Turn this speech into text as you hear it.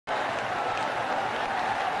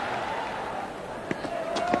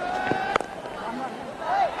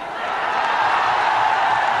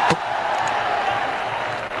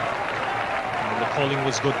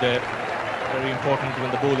was good there. Very important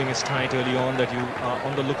when the bowling is tight early on that you are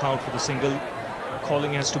on the lookout for the single.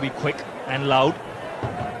 Calling has to be quick and loud.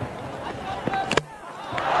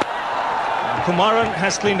 Kumaran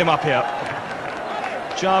has cleaned him up here.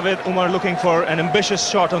 Javed, Omar looking for an ambitious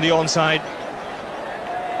shot on the onside.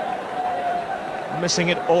 Missing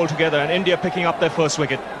it altogether, and India picking up their first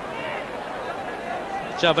wicket.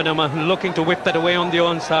 Javed Omar looking to whip that away on the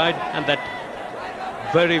onside, and that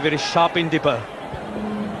very, very sharp in dipper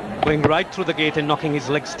going right through the gate and knocking his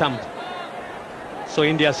leg stump. So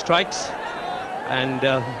India strikes, and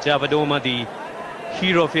Javed Omar, the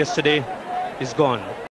hero of yesterday, is gone.